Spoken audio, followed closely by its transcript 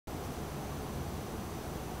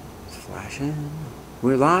Flashing.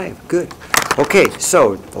 We're live. Good. Okay,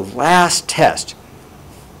 so the last test.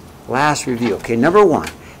 Last review. Okay, number 1.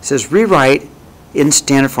 It says rewrite in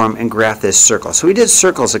standard form and graph this circle. So we did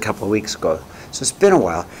circles a couple of weeks ago. So it's been a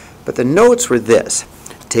while. But the notes were this.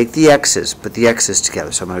 Take the x's, put the x's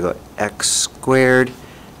together. So I'm going to go x squared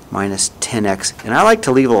minus 10x. And I like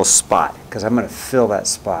to leave a little spot because I'm going to fill that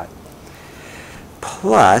spot.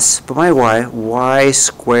 Plus, but my y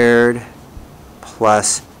squared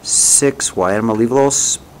plus 6y. And I'm going to leave a little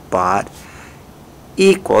spot.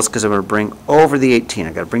 Equals, because I'm going to bring over the 18.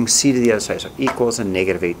 I've got to bring c to the other side. So equals a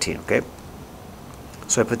negative 18, okay?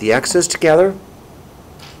 So I put the x's together.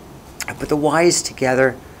 I put the y's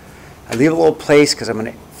together. I leave a little place because I'm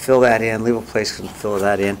going to fill that in. Leave a place because I'm going to fill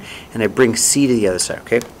that in. And I bring c to the other side,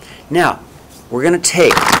 okay? Now, we're going to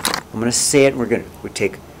take, I'm going to say it, we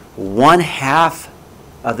take 1/2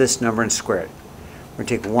 of this number and square it. We're going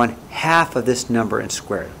to take 1/2 of this number and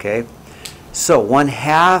square it, okay? So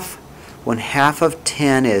 1/2 of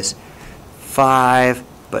 10 is 5,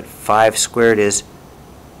 but 5 squared is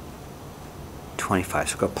 25.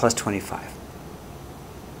 So go plus 25.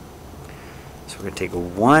 So we're going to take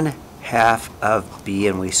 1/2 of b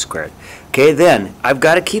and we square it. Okay, then I've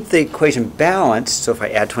got to keep the equation balanced. So if I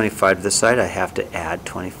add 25 to this side, I have to add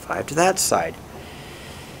 25 to that side.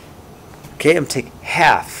 Okay, I'm going to take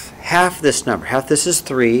half of this number. Half this is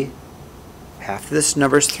 3. Half of this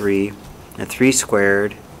number is 3. And 3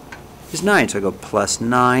 squared is 9. So I go plus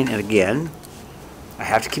 9. And again, I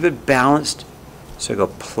have to keep it balanced. So I go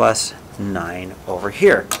plus 9 over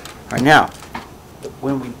here. All right, now,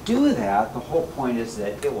 when we do that, the whole point is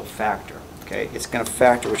that it will factor. Okay, it's going to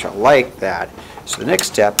factor, which I like that. So the next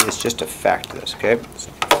step is just to factor this. Okay,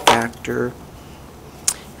 so factor,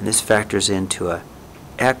 and this factors into a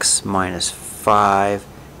x minus 5,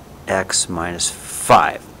 x minus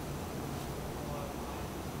 5.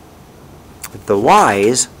 The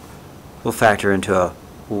y's will factor into a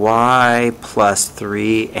y plus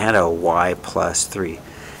 3 and a y plus 3.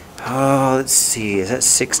 Oh, let's see, is that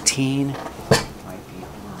 16?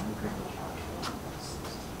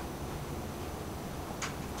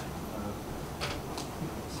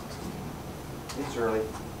 It's early.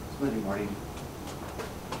 It's Monday morning.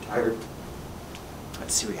 Tired.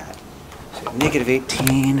 Let's see what we got. So negative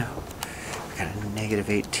 18. We got a negative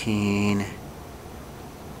 18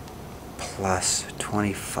 plus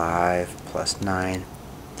 25 plus 9.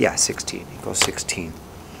 Yeah, 16 equals 16.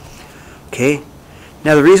 Okay.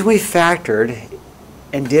 Now the reason we factored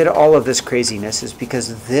and did all of this craziness is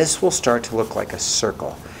because this will start to look like a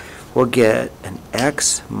circle. We'll get an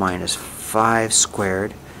x minus 5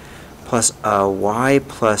 squared plus a y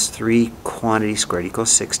plus 3 quantity squared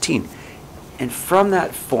equals 16. And from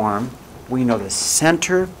that form, we know the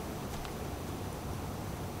center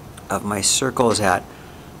of my circle is at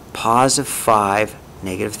positive 5,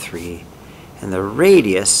 negative 3, and the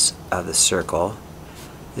radius of the circle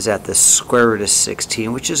is at the square root of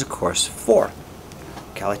 16, which is, of course, 4.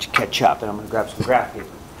 Okay, I'll let you catch up, and I'm going to grab some graph paper.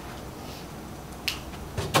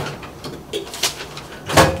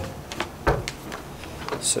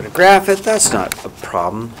 So to graph it, that's not a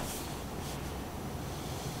problem.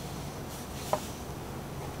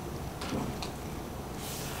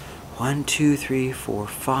 One, 2, 3, 4,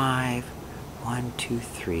 5. 1, 2,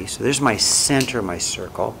 3. So there's my center of my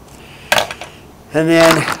circle. And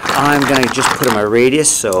then I'm going to just put in my radius.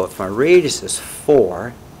 So if my radius is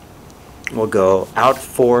 4, we'll go out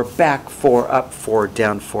 4, back 4, up 4,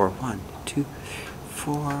 down 4. 1, 2,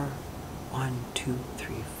 4. 1, 2,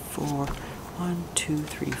 3, 4. 1, 2,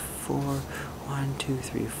 3, 4. 1, 2,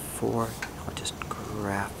 3, 4. I'll just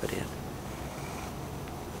graph it in.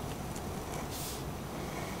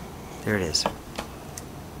 There it is.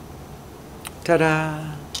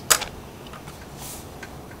 Ta-da!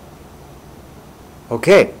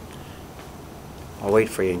 Okay. I'll wait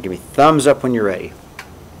for you and give me thumbs up when you're ready.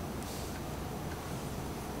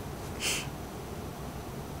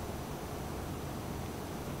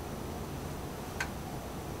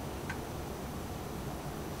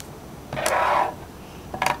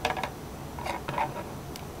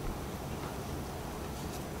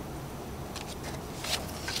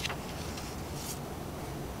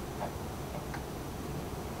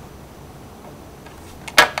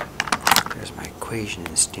 There's my equation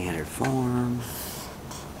in standard form.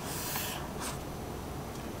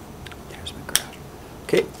 There's my graph.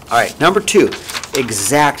 Okay, all right, number 2,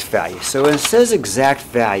 exact value. So when it says exact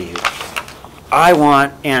value, I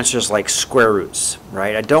want answers like square roots,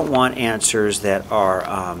 right? I don't want answers that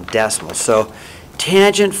are decimals. So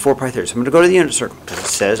tangent 4 pi thirds. I'm going to go to the unit circle because it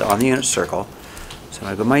says on the unit circle. So I'm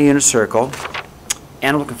going to go to my unit circle,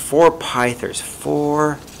 and I'm looking for 4 pi thirds.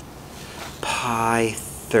 4 pi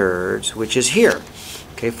thirds, which is here.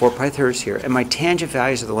 Okay, 4 pi thirds here. And my tangent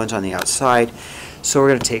values are the ones on the outside. So we're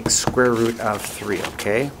going to take square root of 3,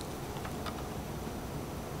 okay?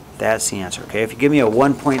 That's the answer, okay? If you give me a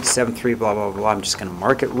 1.73, blah, blah, blah, I'm just going to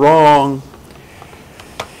mark it wrong.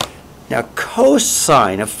 Now,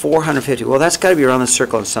 cosine of 450, well, that's got to be around the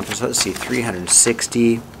circle of something. So let's see,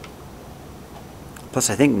 360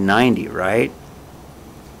 plus, I think, 90, right?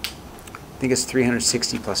 I think it's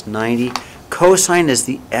 360 plus 90. Cosine is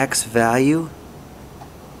the x value.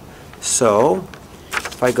 So,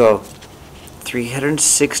 if I go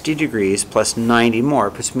 360 degrees plus 90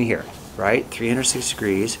 more puts me here, right? 360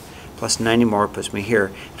 degrees plus 90 more puts me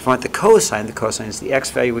here. If I want the cosine is the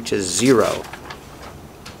x value, which is 0.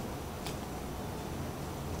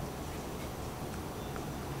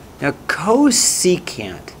 Now,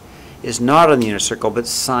 cosecant is not on the inner circle, but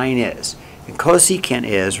sine is. And cosecant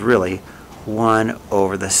is really 1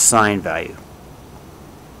 over the sine value.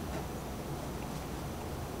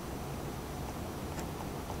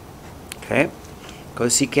 Okay?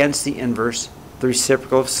 Cosecant's the inverse, the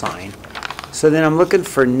reciprocal of sine. So then I'm looking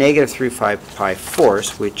for negative 3/5 pi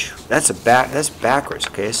fourths, which that's backwards.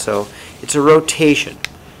 Okay, so it's a rotation.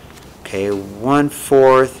 Okay,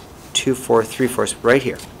 1/4, 2/4, 3/4 right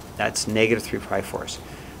here. That's negative 3 pi fourths.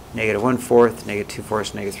 Negative 1/4, negative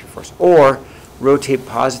 2/4, negative 3/4. Or rotate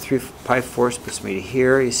positive 3 pi fourths puts me to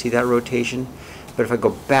here. You see that rotation? But if I go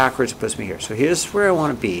backwards, it puts me here. So here's where I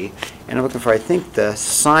want to be. And I'm looking for, I think, the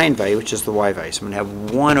sine value, which is the y value. So I'm going to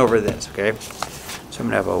have 1 over this, okay? So I'm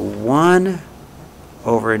going to have a 1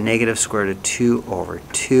 over negative square root of 2 over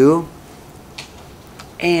 2.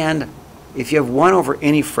 And if you have 1 over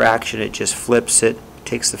any fraction, it just flips it,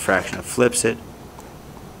 takes the fraction, it flips it.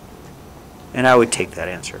 And I would take that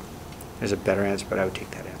answer. There's a better answer, but I would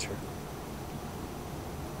take that answer.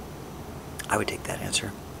 I would take that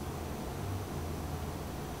answer.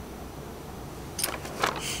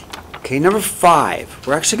 Okay, number 5.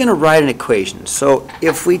 We're actually going to write an equation. So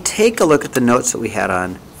if we take a look at the notes that we had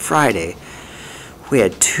on Friday, we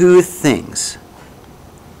had 2 things.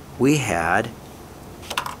 We had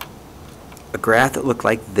a graph that looked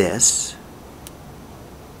like this,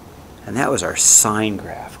 and that was our sine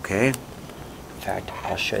graph, okay? In fact,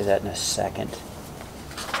 I'll show you that in a second.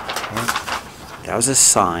 Okay. That was a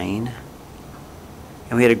sine.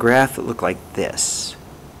 And we had a graph that looked like this.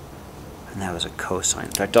 And that was a cosine.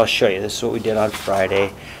 In fact, I'll show you. This is what we did on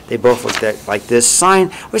Friday. They both looked at like this. Sine,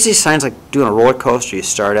 I would say sine's like doing a roller coaster. You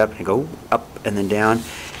start up and you go up and then down.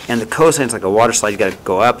 And the cosine's like a water slide. You got to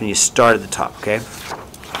go up and you start at the top, okay?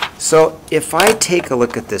 So if I take a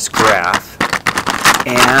look at this graph,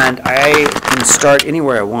 and I can start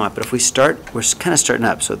anywhere I want, but if we start, we're kind of starting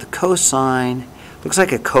up. So the cosine, looks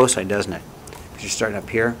like a cosine, doesn't it? Because you're starting up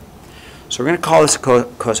here. So we're going to call this a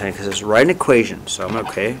cosine because it's right an equation. So I'm going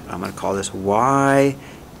to call this y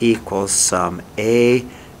equals some a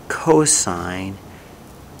cosine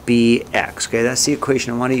bx. Okay, that's the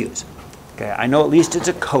equation I want to use. Okay, I know at least it's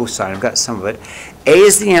a cosine. I've got some of it. A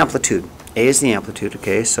is the amplitude. A is the amplitude.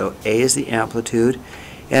 Okay, so A is the amplitude,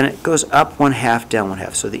 and it goes up 1/2, down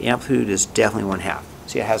 1/2. So the amplitude is definitely 1/2.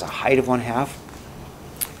 See, it has a height of 1/2.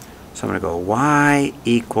 So I'm going to go y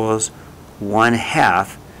equals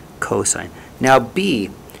 1/2 cosine. Now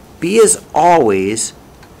b is always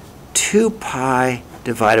 2 pi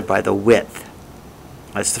divided by the width.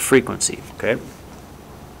 That's the frequency, okay?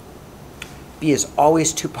 B is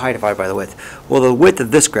always 2 pi divided by the width. Well, the width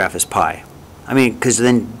of this graph is pi. I mean, because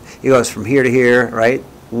then it goes from here to here, right?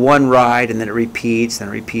 One ride, and then it repeats, then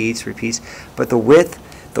it repeats. But the width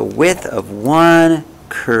of one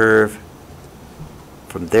curve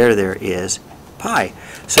from there to there is pi.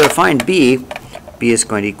 So to find b is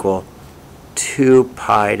going to equal 2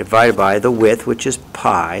 pi divided by the width, which is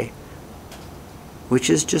pi, which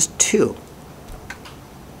is just 2.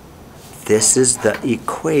 This is the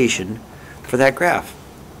equation for that graph.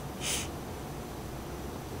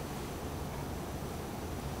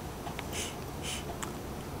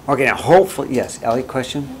 Okay, now hopefully, yes, Ellie,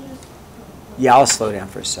 question? Yeah, I'll slow down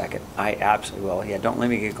for a second. I absolutely will. Yeah, don't let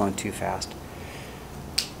me get going too fast.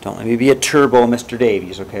 Don't let me be a turbo Mr.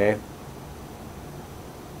 Davies, okay?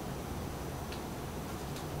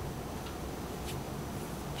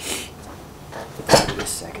 Give me a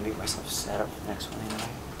second to get myself set up for the next one anyway.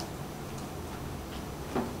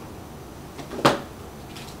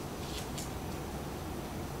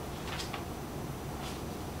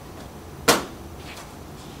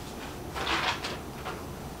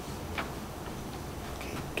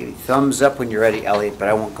 Okay, give me thumbs up when you're ready, Elliot, but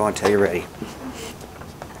I won't go until you're ready.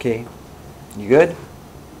 Okay, you good?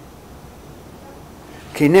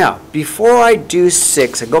 Okay. Okay, now, before I do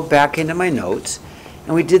 6, I go back into my notes,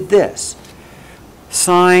 and we did this.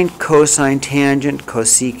 Sine, cosine, tangent,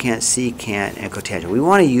 cosecant, secant, and cotangent. We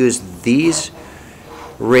want to use these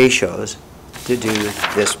ratios to do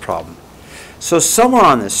this problem. So somewhere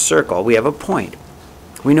on this circle, we have a point.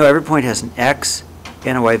 We know every point has an x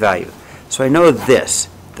and a y value. So I know this,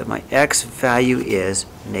 that my x value is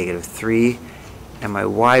 -3, and my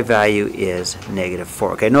y value is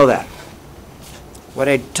 -4. Okay, I know that. What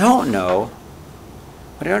I don't know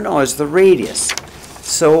is the radius.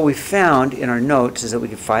 So what we found in our notes is that we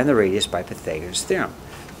could find the radius by Pythagoras' theorem.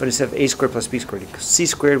 But instead of a squared plus b squared equals c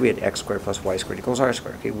squared, we had x squared plus y squared equals r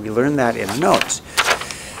squared. Okay, we learned that in our notes.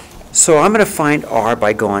 So I'm going to find r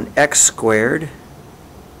by going x squared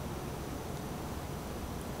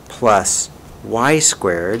plus y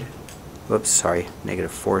squared, whoops, sorry,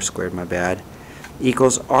 -4 squared, my bad,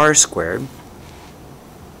 equals r squared.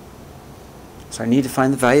 So I need to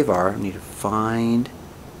find the value of r. I need to find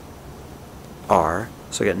r.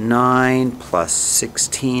 So I get 9 plus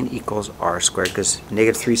 16 equals r squared, because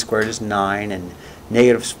 -3 squared is 9 and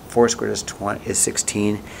 -4 squared is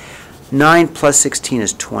 16. 9 plus 16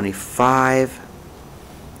 is 25.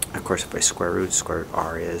 Of course, if I square root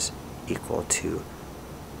r is equal to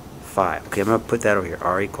 5. Okay, I'm going to put that over here.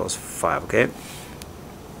 R equals 5, okay?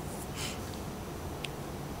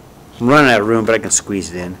 I'm running out of room, but I can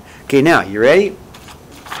squeeze it in. Okay, now, you ready?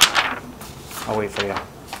 I'll wait for you.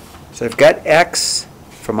 So I've got x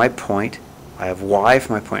for my point. I have y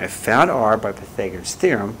for my point. I found r by Pythagoras'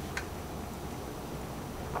 theorem.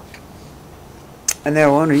 And then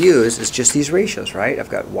what I want to use is just these ratios, right? I've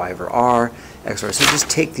got y over r, x over r. So just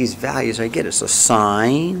take these values, I get it. So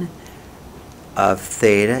sine of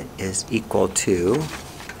theta is equal to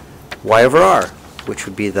y over r, which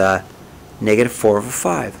would be the -4 over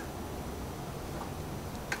 5.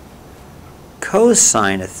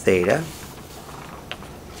 Cosine of theta,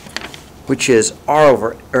 which is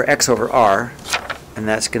x over r, and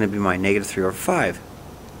that's going to be my -3 over 5.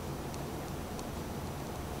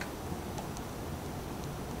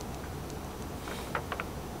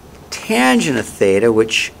 Tangent of theta,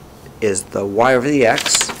 which is the y over the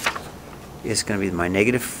x, is going to be my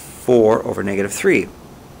 -4 over -3,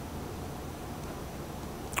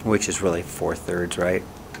 which is really 4/3, right?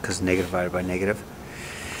 Because negative divided by negative.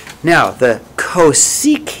 Now, the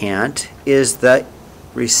cosecant is the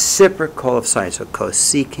reciprocal of sine. So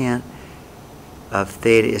cosecant of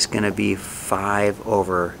theta is going to be 5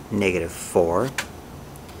 over -4.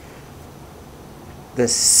 The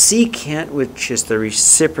secant, which is the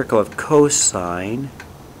reciprocal of cosine,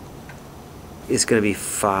 is going to be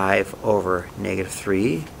 5 over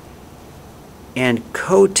 -3. And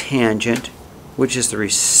cotangent, which is the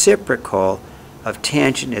reciprocal of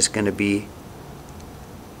tangent, is going to be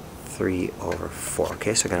 3 over 4.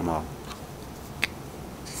 Okay, so I got them all.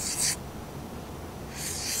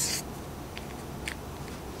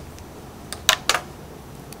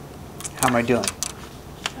 How am I doing?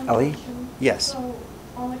 Ellie? Yes. So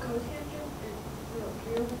on the cotangent, it's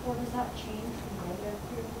 3 over 4. Does that change from -3 over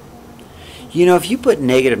 4? You know, if you put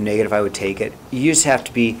negative, I would take it. You just have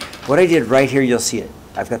to be, what I did right here, you'll see it.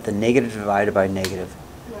 I've got the negative divided by negative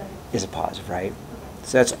is a positive, right? Okay.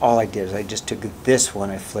 So that's all I did, is I just took this one,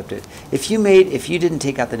 I flipped it. If you didn't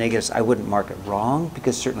take out the negatives, I wouldn't mark it wrong,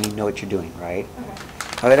 because certainly you know what you're doing, right?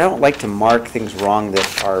 Okay. I don't like to mark things wrong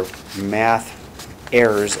that are math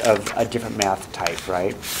errors of a different math type,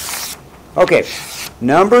 right? Okay,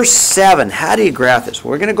 number 7, how do you graph this?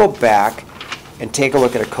 We're going to go back and take a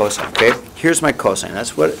look at a cosine, okay? Here's my cosine.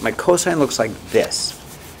 That's what my cosine looks like, this.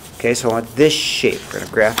 Okay, so I want this shape. We're going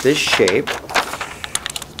to graph this shape.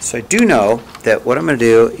 So I do know that what I'm going to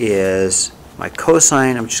do is my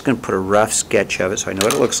cosine, I'm just going to put a rough sketch of it so I know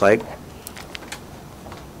what it looks like.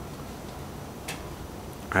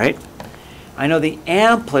 All right? I know the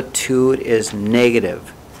amplitude is negative,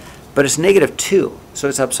 but it's -2, so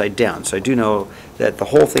it's upside down. So I do know that the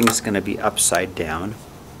whole thing is going to be upside down.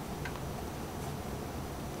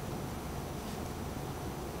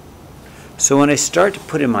 So when I start to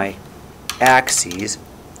put in my axes,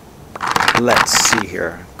 let's see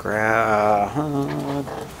here.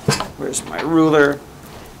 Where's my ruler?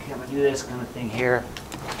 Okay, I'm going to do this kind of thing here.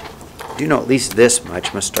 I do know at least this much.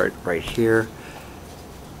 I'm going to start right here.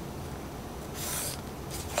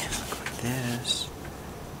 Like this.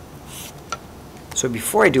 So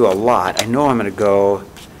before I do a lot, I know I'm going to go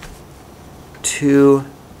 2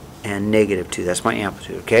 and -2. That's my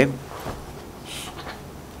amplitude, okay?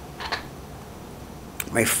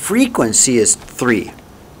 My frequency is 3.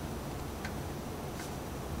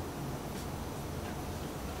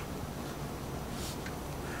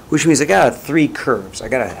 which means I got to have 3 curves. I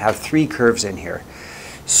got to have 3 curves in here.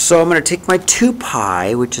 So I'm going to take my 2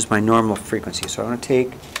 pi, which is my normal frequency. So I'm going to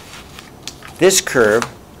take this curve,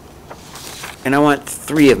 and I want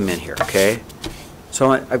 3 of them in here, okay?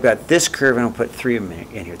 So I've got this curve, and I'll put 3 of them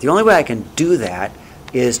in here. The only way I can do that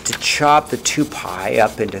is to chop the 2 pi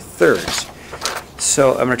up into thirds.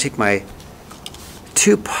 So I'm going to take my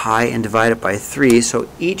 2 pi and divide it by 3. So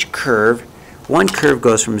each curve, one curve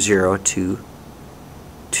goes from 0 to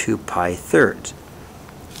 2 pi thirds.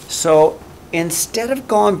 So instead of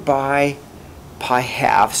going by pi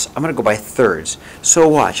halves, I'm going to go by thirds. So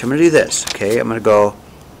watch, I'm going to do this, okay? I'm going to go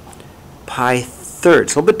pi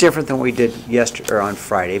thirds. A little bit different than we did yesterday or on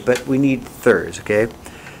Friday, but we need thirds, okay?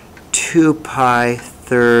 2 pi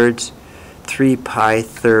thirds, 3 pi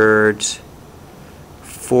thirds,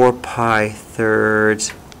 4 pi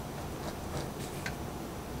thirds,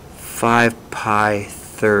 5 pi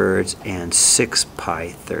thirds, and 6 pi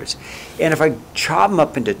thirds. And if I chop them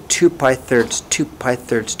up into 2 pi thirds, 2 pi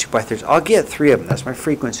thirds, 2 pi thirds, I'll get 3 of them. That's my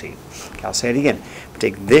frequency. Okay, I'll say it again.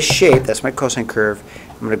 Take this shape, that's my cosine curve.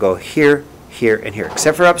 I'm going to go here, here, and here,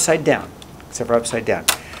 except for upside down. Except for upside down.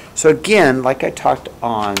 So again, like I talked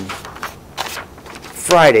on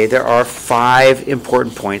Friday, there are 5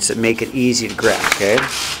 important points that make it easy to graph, okay?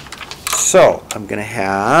 So I'm going to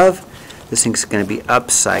have, this thing's going to be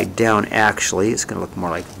upside down actually. It's going to look more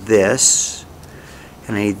like this.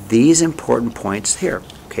 And I need these important points here.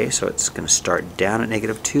 Okay, so it's going to start down at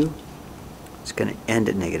 -2. It's going to end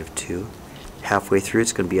at -2. Halfway through,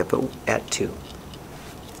 it's going to be up at 2.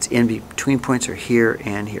 Its in between points are here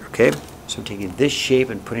and here, okay? So I'm taking this shape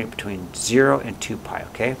and putting it between 0 and 2 pi,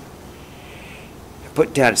 okay?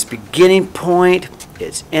 Put down its beginning point,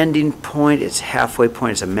 its ending point, its halfway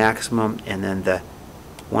point is a maximum, and then the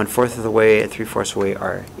 1/4 of the way and 3/4 of the way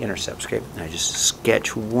are intercepts. Okay, and I just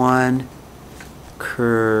sketch one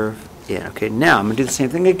curve in. Okay, now I'm going to do the same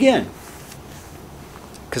thing again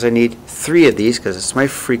because I need 3 of these because it's my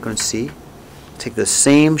frequency. Take the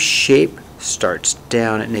same shape, starts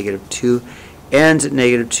down at -2, ends at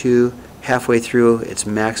 -2, halfway through its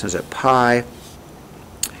maximum is at pi.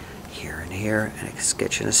 Here, and I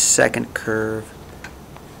sketch in a second curve.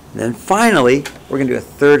 And then finally, we're going to do a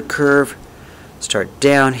third curve. Start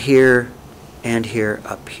down here, and here,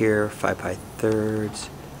 up here, 5 pi thirds,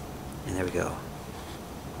 and there we go.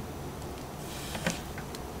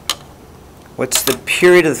 What's the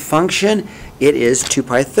period of the function? It is 2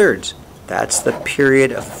 pi thirds. That's the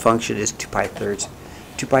period of the function is 2 pi thirds.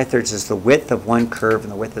 2 pi thirds is the width of one curve, and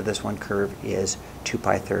the width of this one curve is 2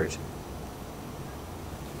 pi thirds.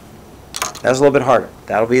 That was a little bit harder.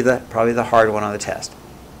 That'll be probably the hard one on the test.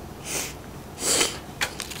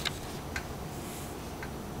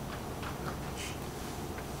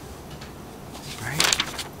 All right.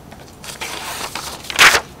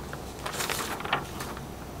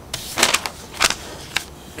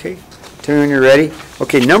 Okay, tell me when you're ready.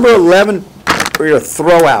 Okay, number 11, we're going to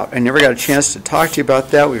throw out. I never got a chance to talk to you about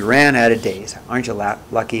that. We ran out of days. Aren't you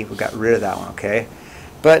lucky? We got rid of that one, okay?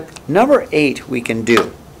 But number 8 we can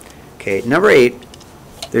do. Okay, number 8,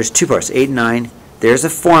 there's 2 parts, 8 and 9. There's a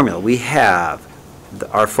formula. We have,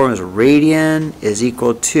 our formula is radian is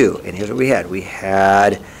equal to, and here's what we had. We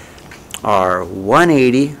had our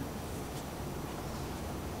 180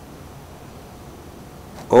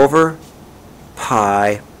 over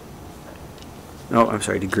pi, no, I'm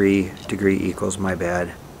sorry, degree equals, my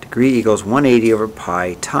bad. Degree equals 180 over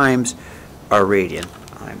pi times our radian.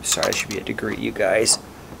 I'm sorry, it should be a degree, you guys.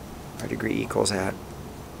 Our degree equals that.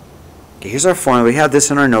 Okay, here's our formula. We have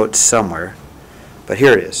this in our notes somewhere, but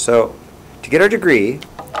here it is. So to get our degree,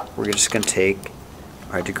 we're just going to take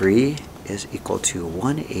our degree is equal to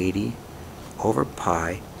 180 over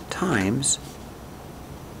pi times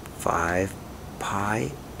 5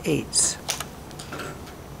 pi eighths.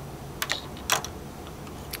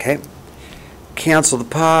 Okay, cancel the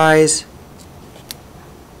pi's,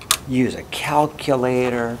 use a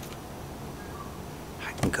calculator.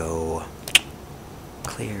 I can go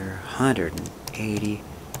clear 180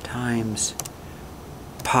 times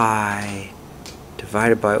pi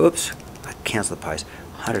divided by, oops, I cancel the pi's,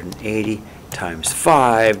 180 times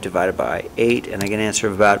 5 divided by 8, and I get an answer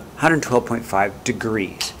of about 112.5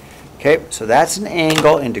 degrees. Okay, so that's an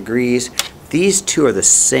angle in degrees. These two are the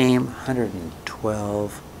same,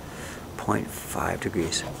 112.5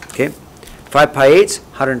 degrees. Okay, 5 pi eighths,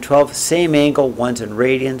 112, same angle, one's in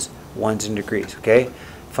radians, one's in degrees. Okay,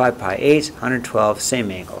 5 pi eighths, 112, same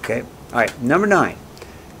angle. Okay, all right, number 9,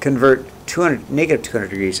 convert negative 200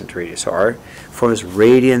 degrees into radians. So our formula is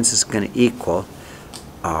radians is going to equal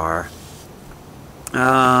our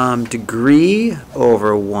degree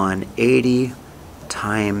over 180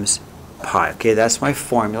 times pi. Okay, that's my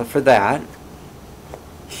formula for that.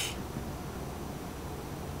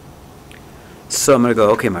 So I'm going to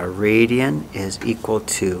go, okay, my radian is equal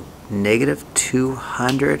to negative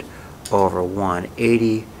 200 over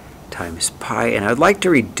 180 times pi. And I'd like to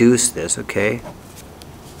reduce this, okay?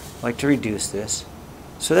 I'd like to reduce this.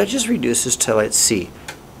 So that just reduces to, let's see,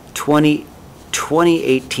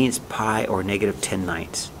 20/18 pi, or negative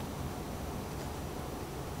 10/9.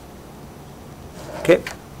 Okay.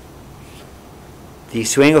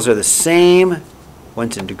 These two angles are the same.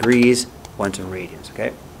 One's in degrees, one's in radians,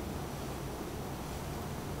 okay?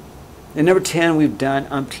 And number 10 we've done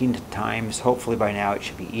umpteen times. Hopefully by now it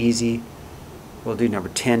should be easy. We'll do number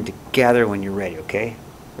 10 together when you're ready, okay?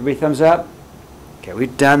 Everybody thumbs up? Okay,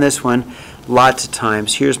 we've done this one lots of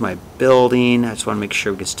times. Here's my building. I just want to make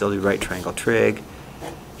sure we can still do right triangle trig.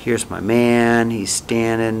 Here's my man. He's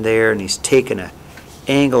standing there and he's taking an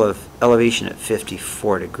angle of elevation at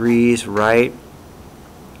 54 degrees, right?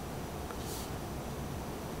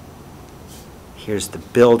 Here's the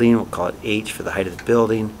building. We'll call it H for the height of the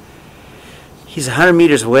building. He's 100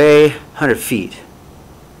 meters away, 100 feet.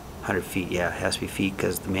 100 feet, yeah, it has to be feet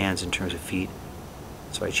because the man's in terms of feet.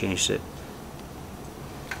 So I changed it.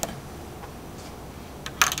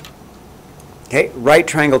 Okay, right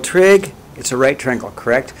triangle trig. It's a right triangle,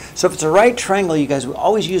 correct? So if it's a right triangle, you guys, we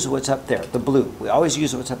always use what's up there, the blue. We always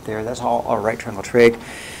use what's up there. That's all our right triangle trig.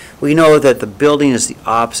 We know that the building is the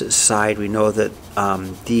opposite side. We know that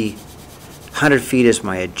the 100 feet is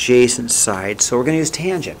my adjacent side. So we're going to use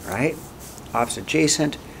tangent, right? Opposite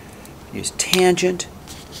adjacent. Use tangent.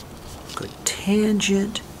 Go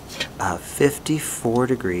tangent of 54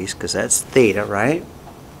 degrees, because that's theta, right?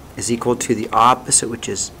 Is equal to the opposite, which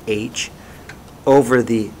is h, over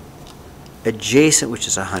the adjacent, which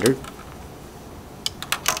is 100.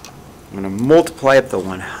 I'm going to multiply up the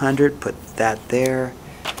 100, put that there.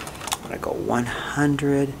 I'm going to go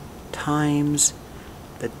 100 times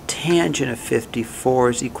the tangent of 54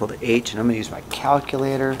 is equal to h, and I'm going to use my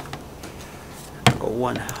calculator. Go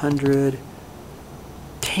 100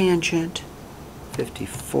 tangent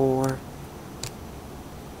 54,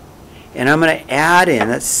 and I'm going to add in,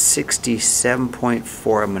 that's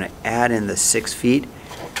 67.4. I'm going to add in the 6 feet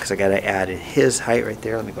because I got to add in his height right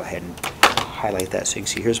there. Let me go ahead and highlight that so you can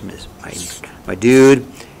see. Here's my dude.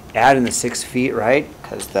 Add in the 6 feet, right?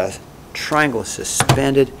 Because the triangle is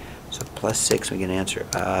suspended. So plus 6, we get an answer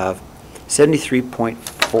of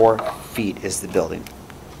 73.4 feet is the building.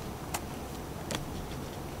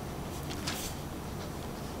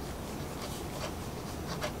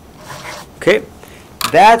 Okay,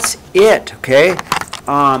 that's it, okay?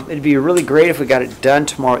 It'd be really great if we got it done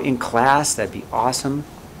tomorrow in class. That'd be awesome.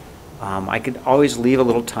 I could always leave a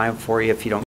little time for you if you don't